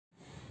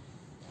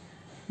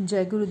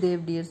Jai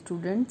Gurudev, dear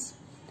students.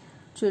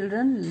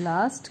 Children,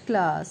 last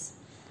class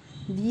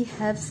we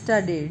have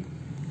studied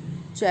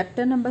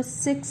chapter number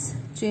 6,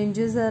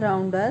 changes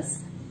around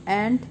us,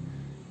 and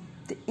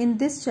in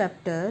this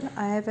chapter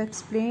I have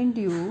explained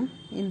you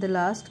in the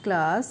last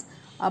class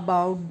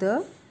about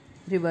the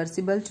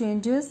reversible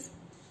changes,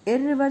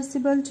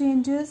 irreversible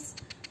changes,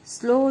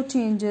 slow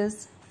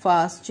changes,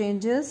 fast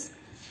changes,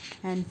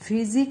 and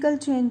physical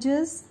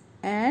changes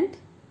and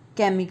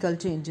chemical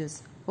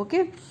changes.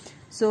 Okay,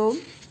 so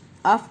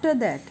after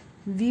that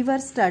we were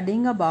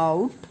studying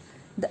about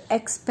the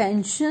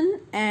expansion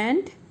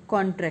and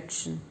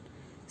contraction.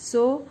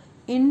 So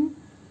in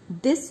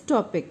this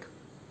topic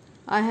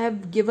I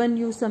have given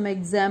you some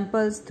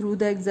examples. Through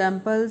the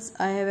examples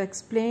I have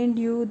explained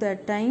you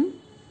that time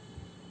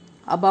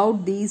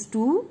about these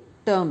two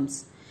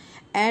terms,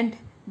 and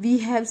we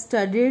have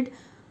studied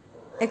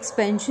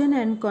expansion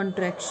and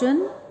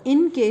contraction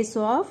in case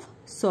of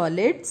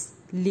solids,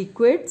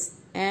 liquids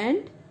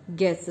and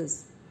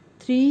gases,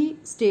 three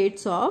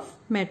states of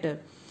matter.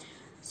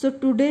 So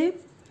today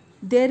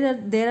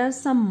there are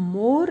some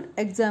more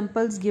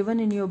examples given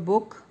in your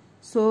book,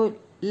 so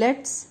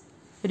let's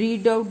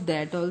read out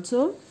that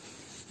also,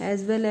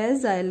 as well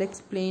as I'll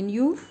explain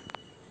you.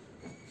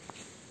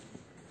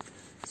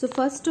 So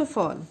first of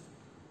all,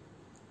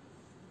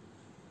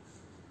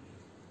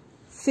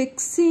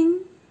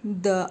 fixing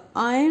the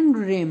iron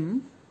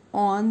rim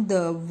on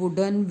the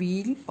wooden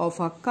wheel of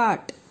a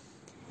cart.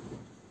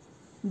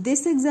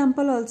 This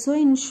example also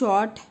in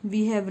short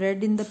we have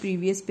read in the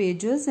previous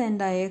pages,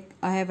 and I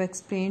have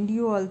explained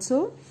you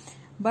also,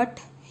 but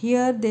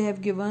here they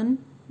have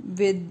given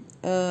with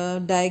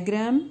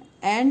diagram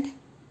and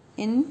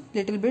in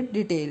little bit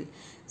detail.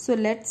 So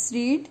let's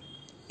read.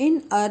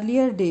 In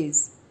earlier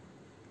days,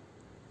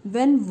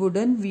 when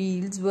wooden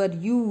wheels were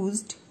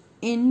used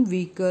in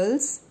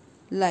vehicles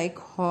like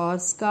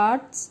horse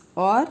carts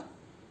or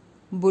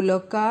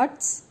bullock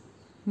carts,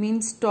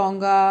 means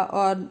tonga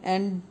or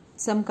and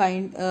some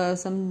kind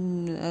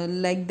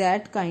like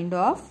that kind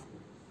of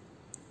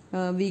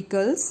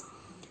vehicles,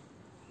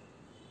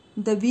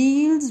 the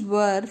wheels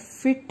were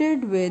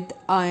fitted with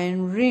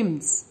iron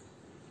rims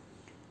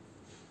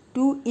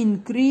to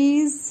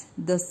increase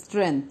the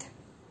strength.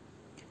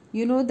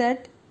 You know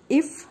that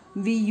if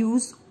we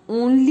use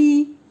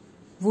only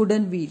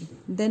wooden wheel,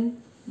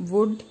 then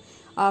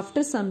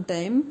after some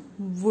time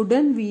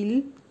wooden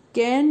wheel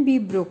can be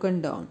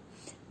broken down,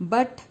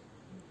 but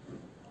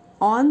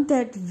on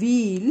that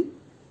wheel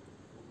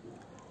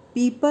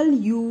people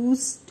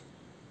used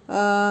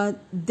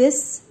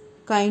this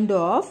kind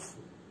of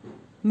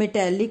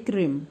metallic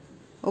rim,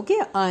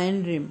 okay,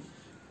 iron rim.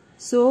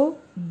 So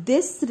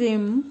this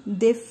rim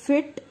they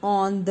fit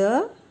on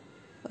the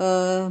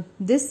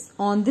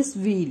this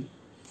wheel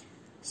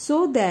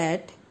so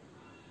that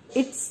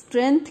its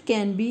strength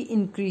can be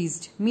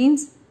increased,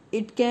 means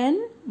it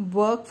can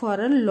work for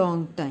a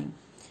long time.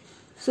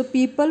 So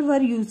people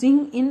were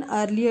using in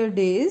earlier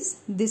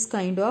days this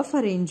kind of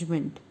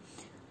arrangement.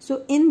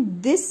 So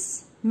in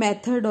this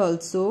method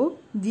also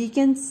we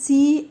can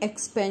see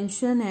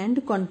expansion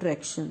and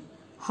contraction.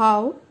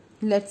 How?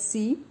 Let's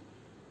see.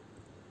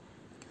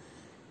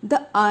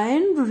 The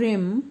iron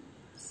rims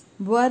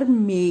were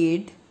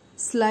made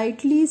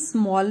slightly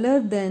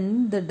smaller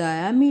than the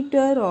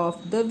diameter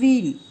of the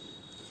wheel,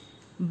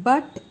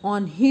 but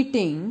on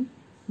heating,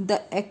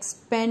 the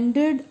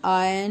expanded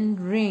iron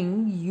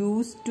ring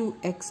used to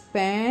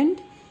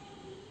expand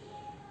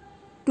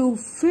to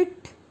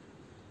fit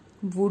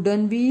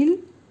wooden wheel.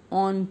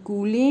 On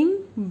cooling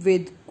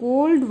with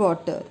cold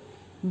water,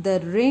 the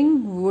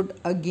ring would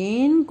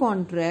again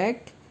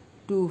contract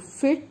to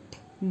fit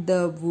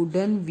the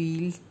wooden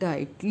wheel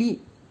tightly.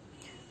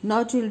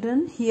 Now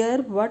children,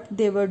 here what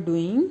they were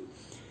doing,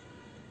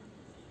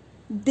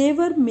 they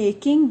were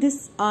making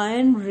this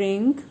iron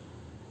ring,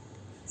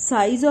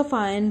 size of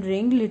iron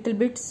ring little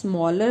bit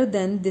smaller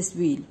than this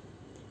wheel,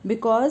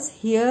 because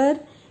here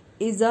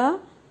is a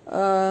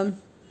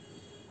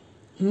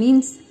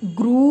means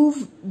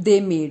groove they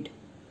made.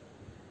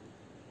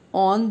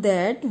 On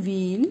that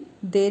wheel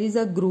there is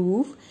a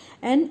groove,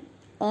 and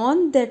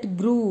on that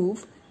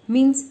groove,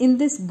 means in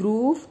this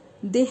groove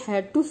they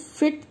had to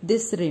fit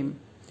this rim.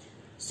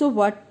 So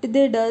what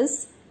they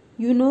does,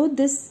 you know,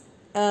 this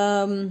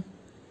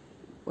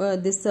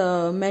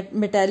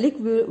metallic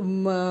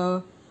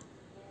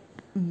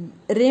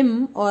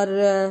rim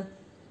or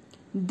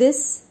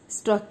this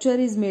structure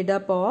is made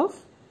up of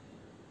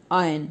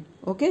iron,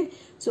 okay.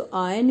 So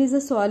iron is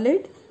a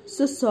solid,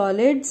 so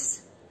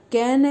solids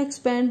can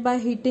expand by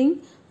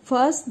heating.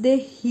 First they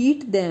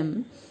heat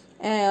them,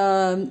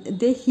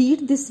 they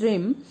heat this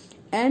rim,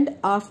 and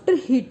after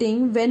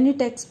heating, when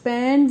it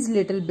expands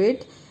little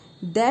bit,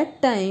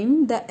 that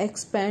time the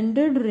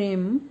expanded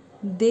rim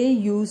they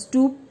used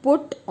to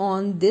put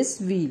on this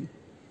wheel,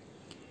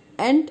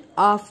 and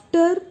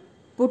after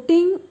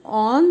putting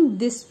on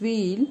this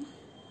wheel,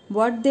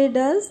 what they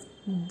does,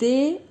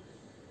 they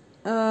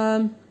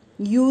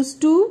used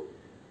to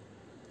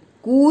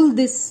cool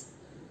this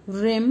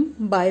rim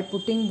by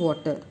putting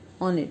water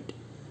on it.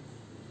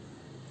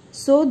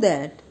 so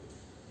that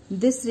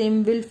this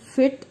rim will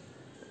fit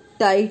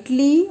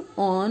tightly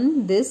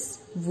on this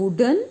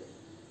wooden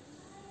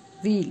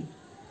wheel.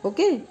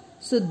 Okay,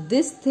 so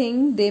this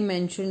thing they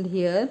mentioned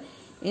here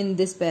in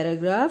this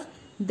paragraph,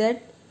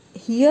 that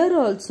here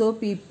also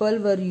people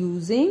were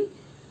using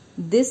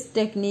this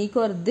technique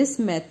or this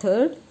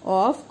method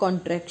of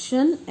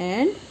contraction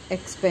and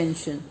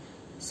expansion.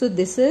 So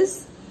this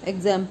is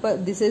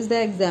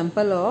the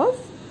example of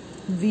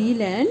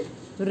wheel and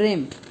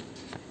rim.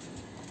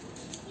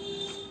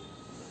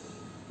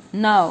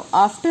 Now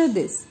after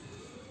this,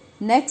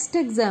 next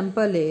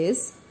example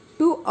is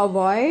to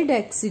avoid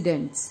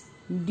accidents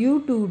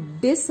due to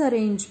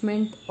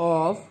disarrangement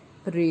of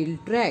rail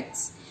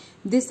tracks.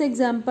 This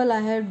example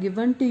I had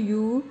given to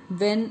you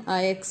when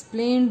I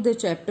explained the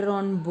chapter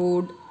on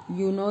board.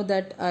 You know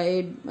that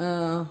I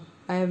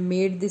have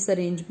made this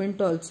arrangement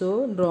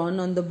also drawn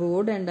on the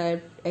board, and I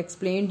have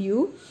explained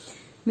you.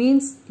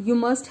 Means you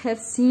must have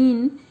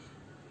seen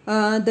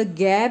the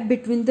gap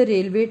between the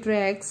railway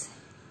tracks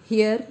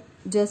here,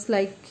 just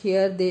like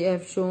here they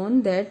have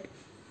shown that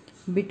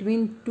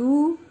between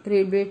two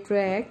railway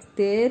tracks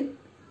there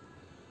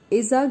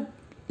is a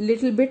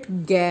little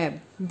bit gap.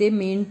 They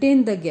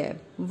maintain the gap.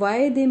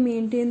 Why they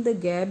maintain the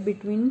gap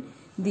between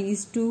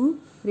these two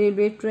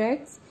railway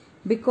tracks?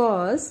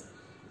 Because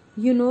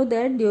you know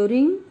that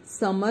during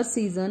summer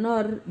season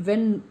or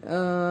when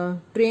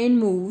train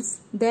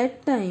moves,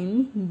 that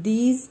time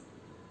these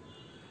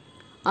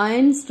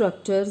iron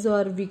structures,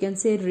 or we can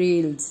say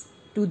rails,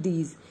 to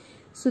these.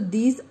 So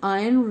these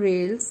iron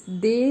rails,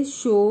 they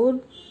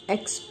show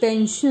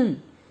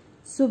expansion.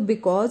 So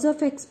because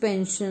of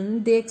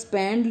expansion, they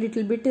expand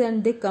little bit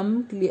and they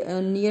come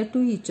near to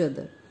each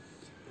other.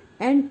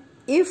 And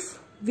if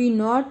we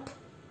not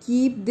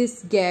keep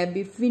this gap,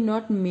 if we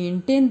not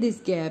maintain this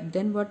gap,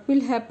 then what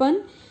will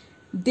happen?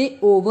 They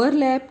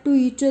overlap to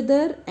each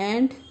other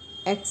and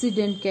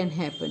accident can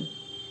happen.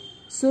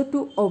 So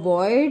to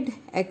avoid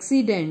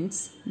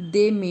accidents,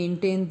 they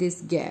maintain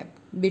this gap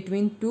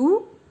between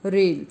two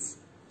rails.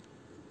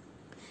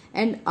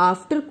 And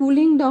after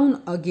cooling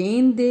down,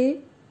 again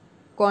they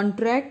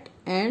contract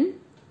and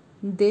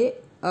they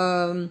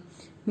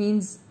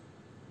means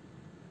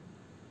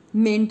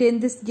maintain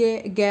this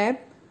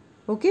gap.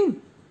 Okay,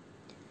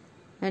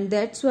 and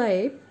that's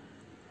why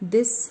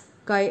this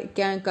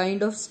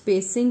kind of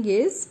spacing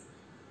is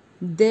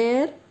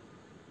there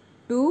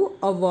to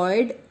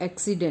avoid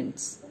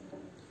accidents.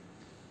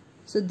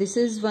 So this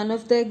is one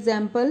of the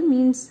example.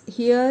 Means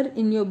here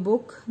in your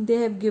book they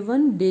have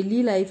given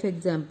daily life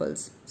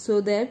examples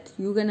so that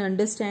you can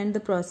understand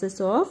the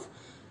process of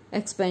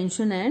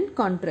expansion and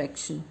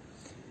contraction.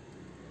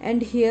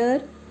 And here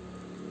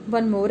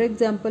one more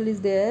example is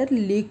there.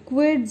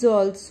 Liquids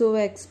also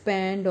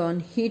expand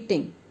on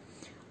heating.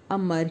 A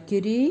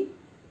mercury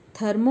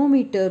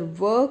thermometer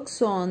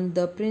works on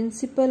the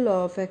principle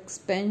of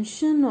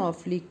expansion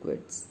of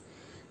liquids.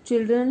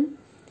 Children,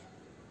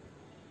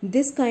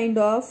 this kind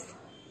of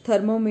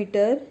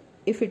thermometer,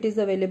 if it is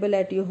available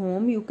at your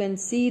home, you can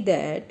see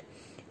that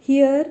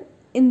here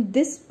in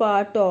this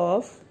part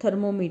of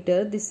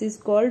thermometer, this is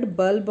called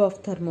bulb of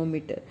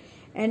thermometer,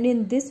 and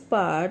in this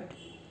part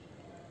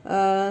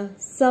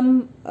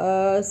some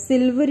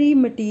silvery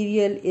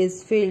material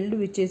is filled,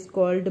 which is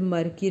called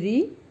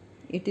mercury.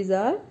 It is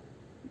a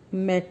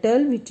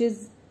metal which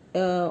is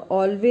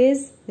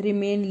always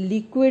remain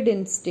liquid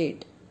in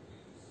state.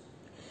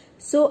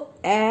 So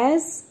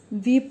as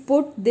we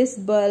put this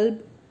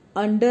bulb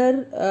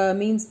under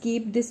means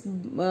keep this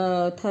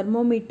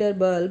thermometer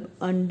bulb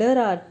under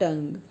our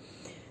tongue,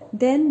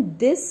 then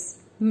this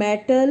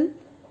metal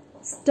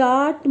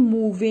start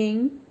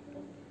moving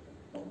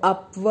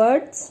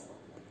upwards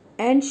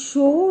and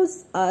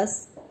shows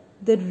us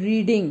the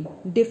reading.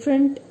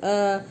 Different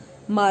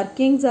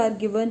markings are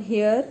given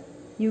here.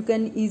 You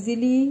can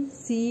easily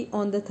see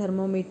on the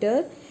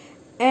thermometer,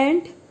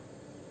 and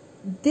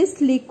this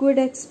liquid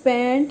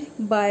expand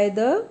by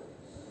the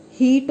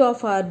heat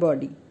of our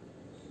body.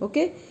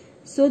 Okay,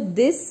 so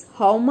this,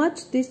 how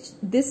much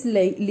this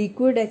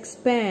liquid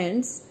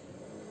expands,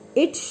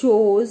 it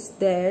shows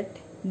that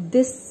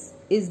this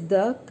is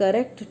the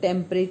correct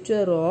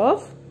temperature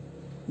of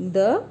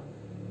the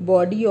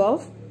body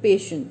of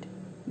patient.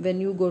 When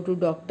you go to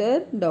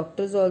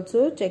doctors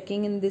also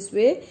checking in this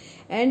way,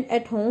 and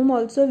at home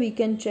also we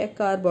can check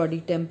our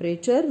body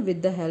temperature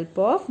with the help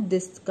of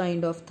this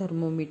kind of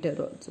thermometer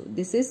also.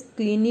 This is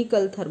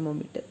clinical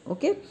thermometer.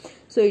 Okay,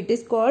 so it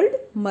is called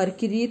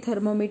mercury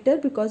thermometer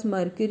because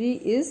mercury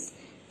is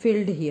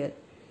filled here.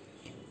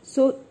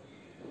 So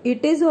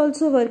it is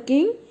also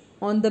working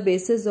on the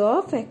basis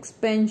of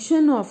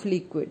expansion of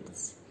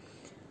liquids.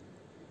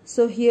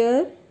 So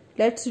here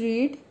let's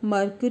read.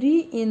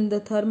 Mercury in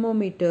the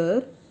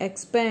thermometer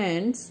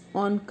expands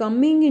on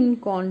coming in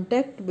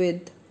contact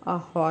with a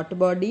hot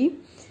body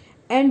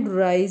and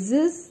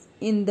rises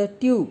in the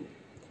tube,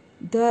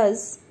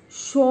 thus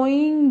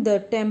showing the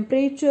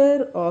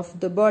temperature of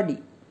the body.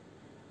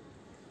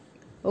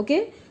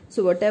 Okay,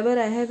 so whatever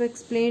I have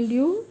explained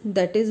you,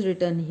 that is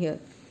written here.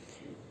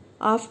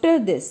 After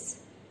this,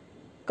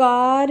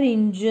 car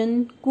engine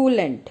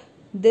coolant.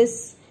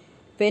 This,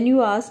 when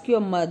you ask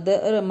your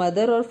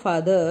mother or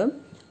father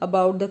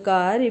about the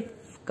car, if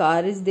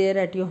car is there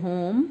at your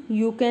home,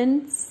 you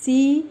can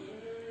see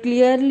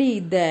clearly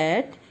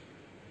that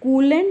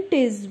coolant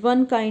is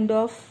one kind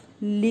of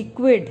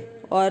liquid,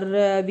 or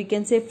we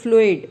can say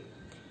fluid,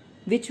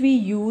 which we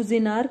use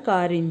in our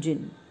car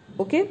engine.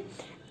 Okay,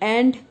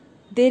 and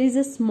there is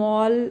a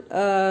small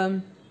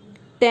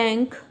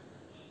tank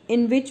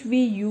in which we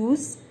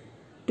use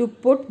to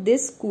put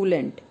this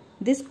coolant.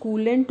 This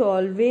coolant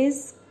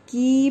always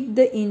keep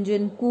the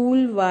engine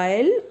cool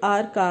while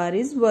our car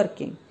is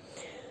working.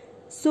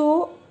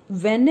 So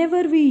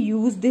whenever we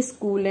use this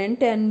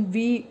coolant and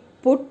we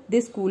put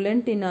this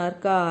coolant in our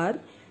car,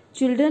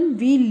 children,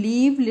 we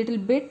leave little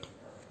bit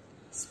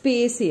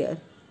space here.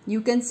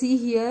 You can see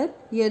here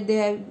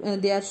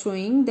they are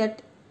showing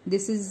that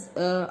this is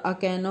a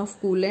can of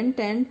coolant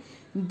and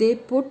they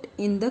put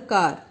in the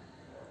car.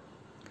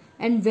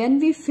 And when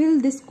we fill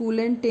this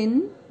coolant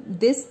in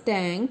this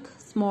tank,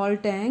 small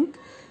tank,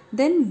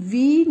 then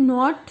we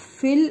not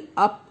fill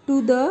up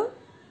to the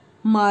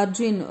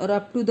margin or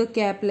up to the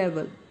cap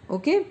level.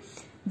 Okay,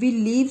 we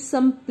leave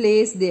some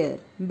place there,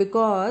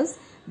 because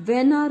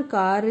when our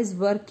car is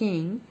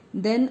working,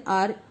 then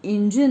our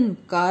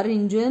car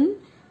engine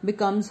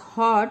becomes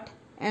hot,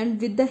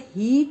 and with the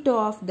heat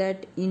of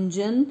that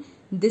engine,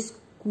 this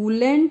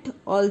coolant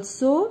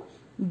also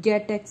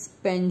get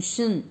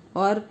expansion,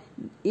 or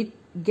it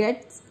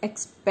gets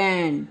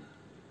expand.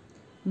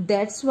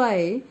 That's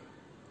why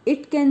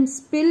it can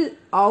spill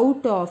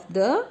out of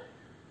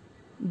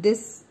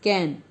this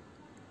can.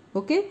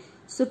 Okay,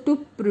 so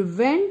to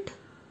prevent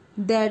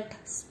that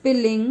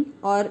spilling,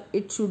 or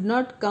it should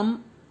not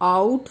come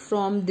out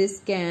from this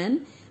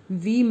can,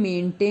 we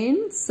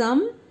maintain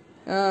some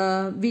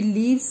we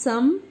leave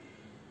some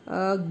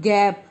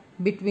gap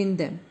between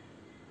them,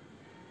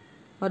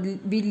 or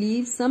we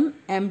leave some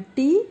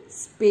empty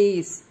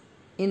space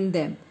in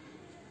them.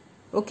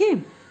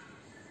 Okay,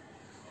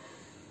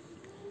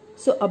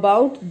 so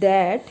about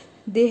that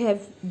they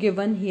have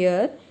given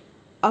here,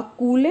 a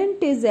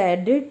coolant is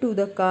added to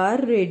the car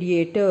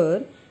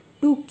radiator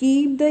to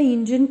keep the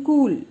engine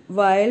cool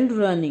while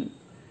running.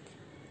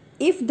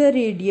 If the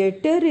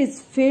radiator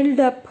is filled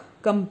up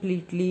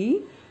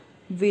completely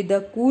with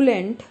a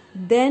coolant,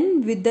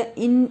 then with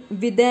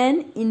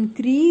an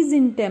increase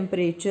in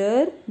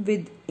temperature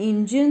with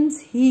engine's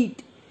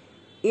heat,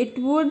 it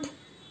would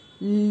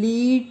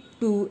lead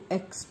to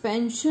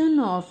expansion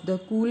of the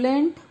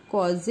coolant,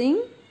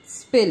 causing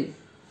spill.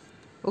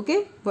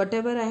 Okay,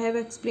 whatever I have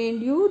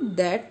explained you,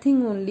 that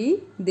thing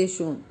only they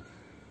shown,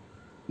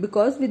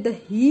 because with the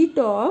heat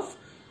of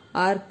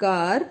our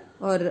car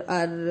or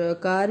our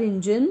car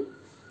engine,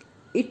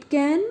 it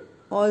can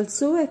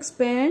also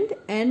expand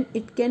and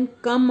it can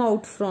come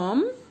out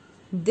from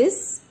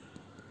this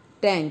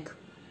tank.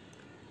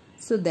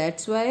 So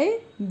that's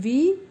why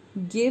we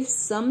give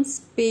some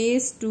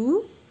space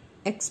to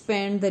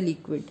expand the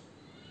liquid.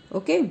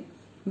 Okay,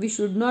 we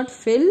should not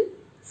fill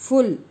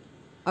full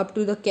up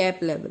to the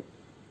cap level.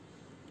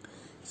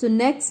 So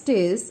next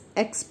is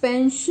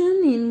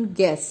expansion in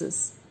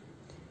gases.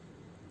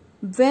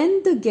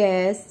 When the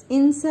gas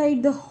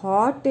inside the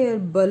hot air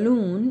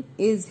balloon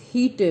is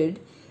heated,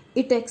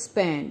 it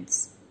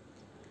expands.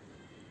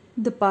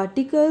 The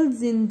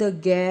particles in the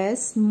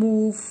gas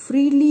move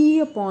freely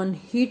upon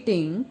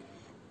heating.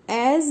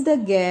 As the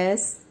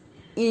gas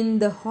in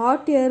the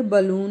hot air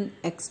balloon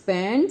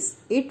expands,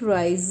 it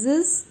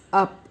rises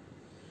up.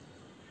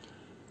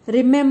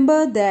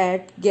 Remember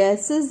that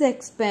gases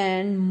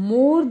expand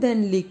more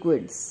than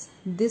liquids.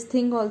 This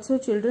thing also,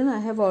 children, I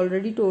have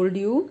already told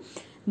you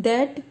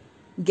that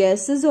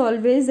gases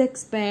always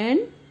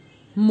expand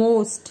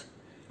most,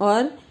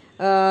 or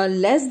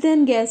less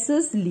than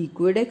gases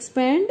liquid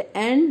expand,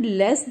 and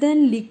less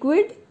than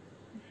liquid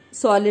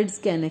solids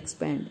can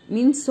expand.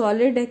 Means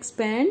solid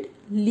expand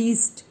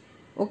least.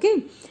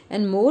 Okay,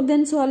 and more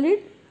than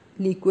solid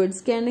liquids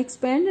can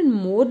expand, and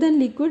more than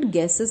liquid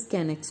gases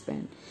can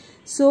expand.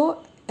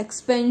 So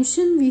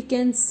expansion we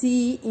can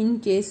see in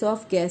case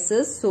of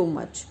gases so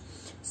much.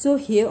 So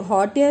here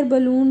hot air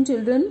balloon,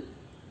 children,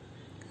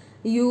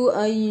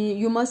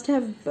 you must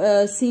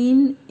have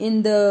seen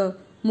in the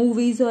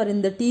movies or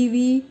in the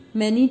TV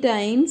many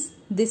times.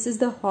 This is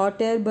the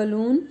hot air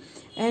balloon,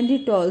 and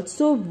it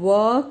also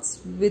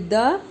works with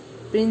the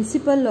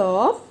principle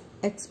of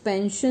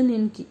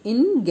expansion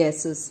in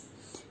gases,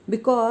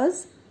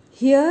 because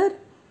here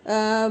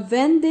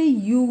when they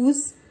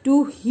use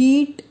to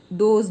heat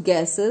those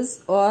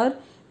gases, or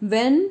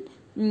when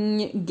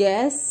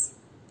gas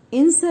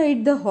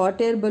inside the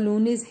hot air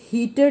balloon is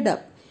heated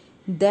up,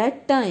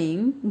 that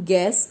time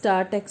gas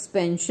start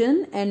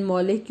expansion and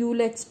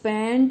molecule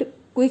expand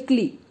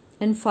quickly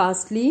and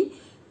fastly.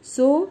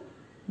 So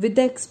with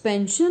the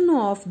expansion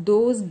of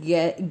those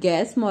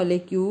gas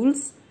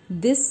molecules,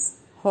 this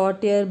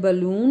hot air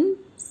balloon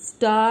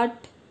start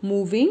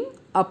moving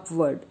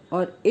upward,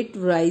 or it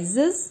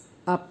rises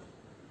up.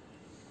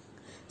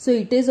 So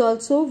it is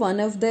also one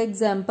of the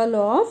example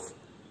of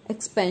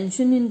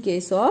expansion in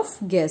case of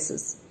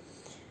gases.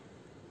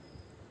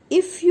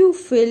 If you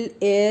fill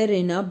air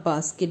in a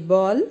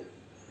basketball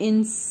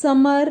in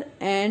summer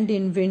and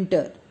in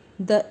winter,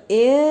 the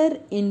air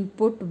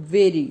input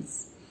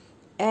varies.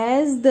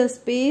 As the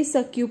space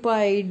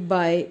occupied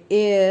by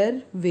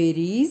air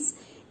varies,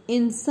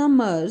 in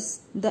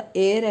summers the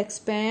air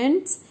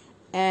expands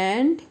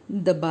and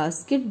the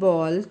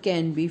basketball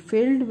can be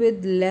filled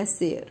with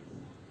less air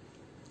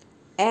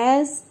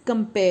as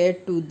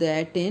compared to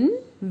that in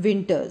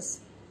winters.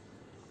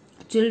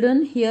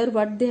 Children, here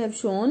what they have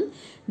shown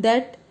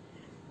that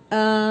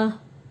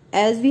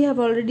as we have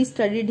already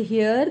studied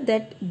here,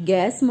 that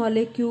gas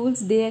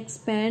molecules, they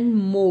expand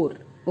more,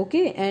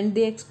 okay, and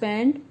they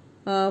expand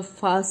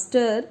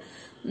faster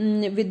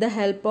with the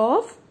help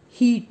of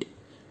heat.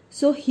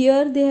 So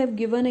here they have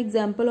given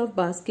example of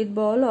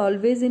basketball.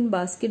 Always in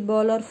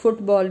basketball or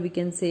football, we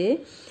can say,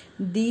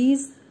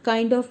 these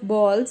kind of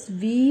balls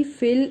we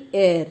fill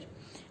air,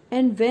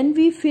 and when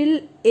we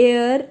fill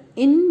air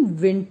in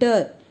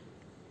winter,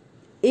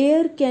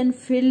 air can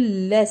fill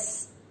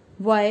less.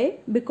 Why?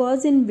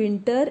 Because in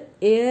winter,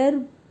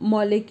 air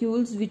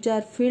molecules which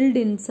are filled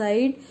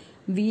inside,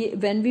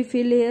 when we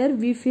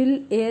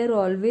fill air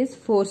always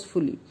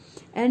forcefully,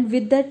 and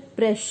with that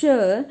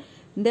pressure,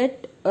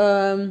 that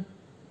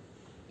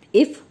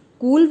if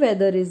cool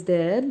weather is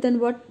there, then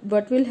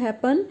what will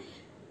happen?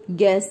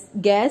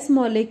 Gas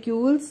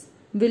molecules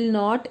will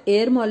not,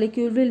 air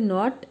molecule will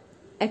not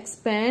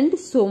expand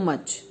so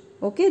much,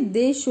 okay,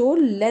 they show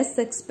less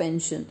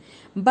expansion.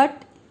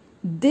 But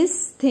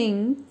this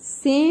thing,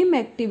 same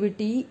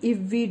activity, if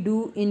we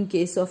do in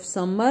case of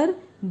summer,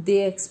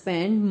 they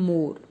expand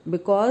more,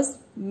 because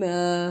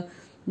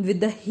with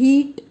the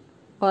heat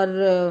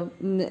or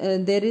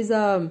there is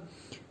a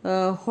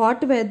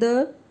hot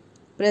weather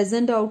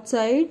present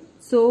outside.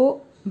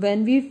 So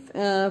when we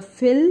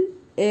fill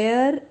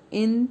air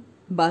in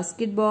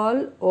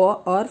basketball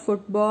or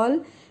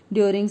football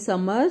during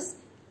summers,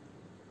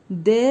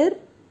 there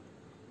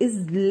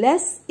is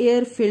less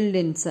air filled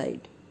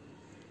inside.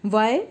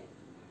 Why?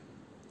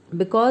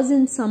 Because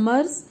in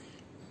summers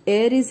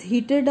air is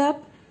heated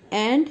up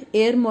and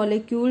air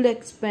molecule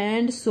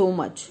expand so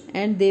much,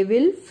 and they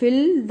will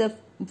fill the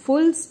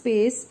full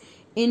space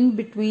in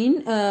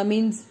between,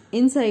 means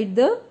inside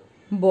the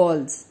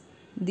balls,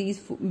 these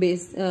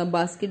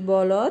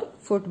basketball or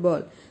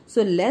football.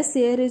 So less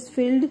air is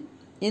filled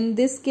in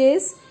this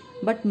case,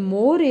 but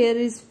more air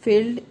is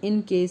filled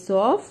in case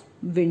of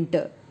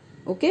winter.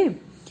 Okay,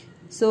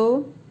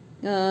 so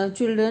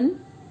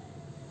children,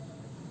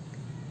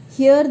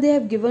 here they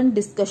have given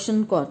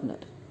discussion corner.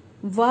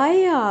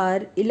 Why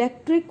are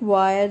electric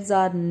wires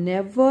are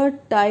never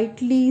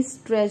tightly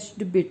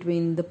stretched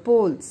between the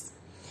poles?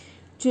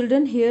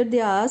 Children, here they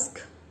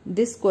ask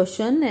this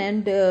question,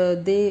 and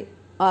they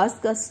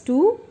ask us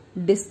to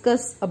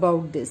discuss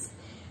about this.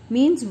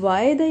 Means,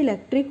 why the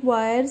electric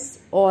wires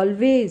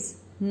always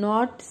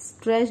not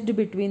stretched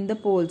between the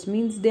poles?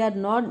 Means they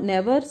are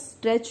never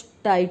stretched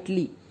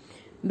tightly,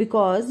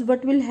 because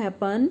what will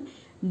happen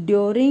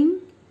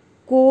during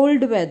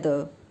cold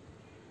weather,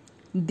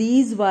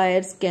 these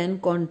wires can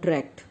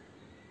contract,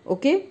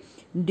 okay,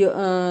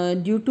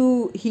 due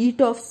to heat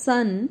of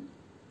sun,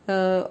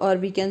 or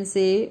we can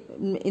say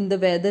in the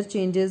weather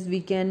changes,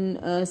 we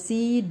can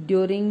see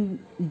during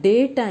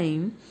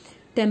daytime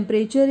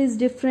temperature is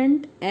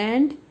different,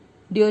 and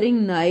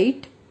during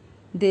night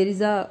there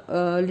is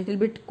a little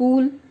bit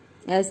cool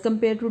as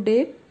compared to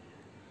day.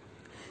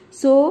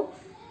 So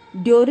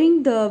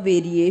during the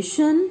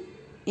variation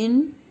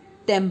in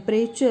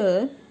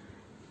temperature,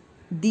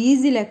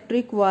 these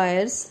electric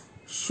wires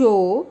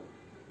show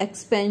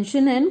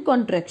expansion and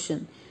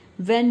contraction.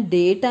 When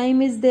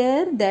daytime is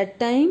there, that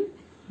time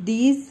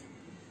these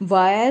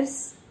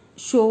wires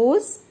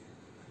shows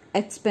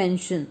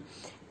expansion,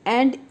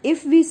 and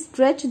if we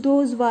stretch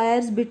those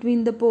wires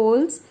between the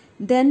poles,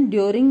 then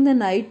during the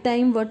night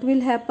time what will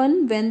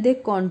happen? When they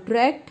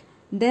contract,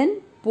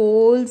 then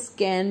poles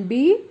can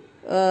be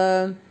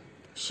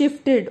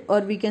shifted,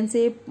 or we can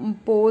say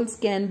poles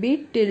can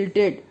be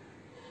tilted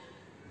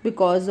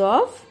because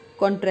of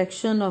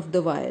contraction of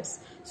the wires.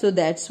 So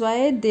that's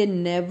why they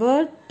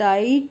never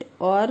tight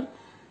or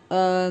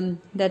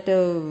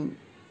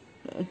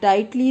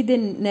tightly, they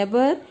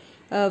never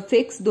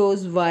fix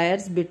those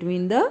wires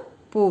between the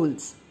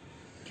poles.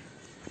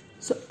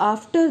 So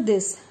after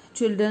this,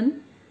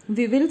 children,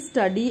 we will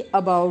study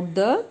about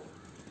the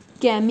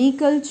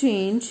chemical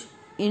change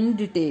in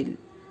detail.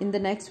 In the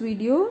next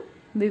video,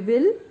 we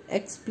will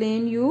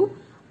explain you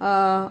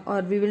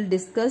or we will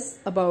discuss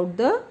about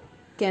the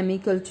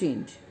chemical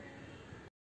change.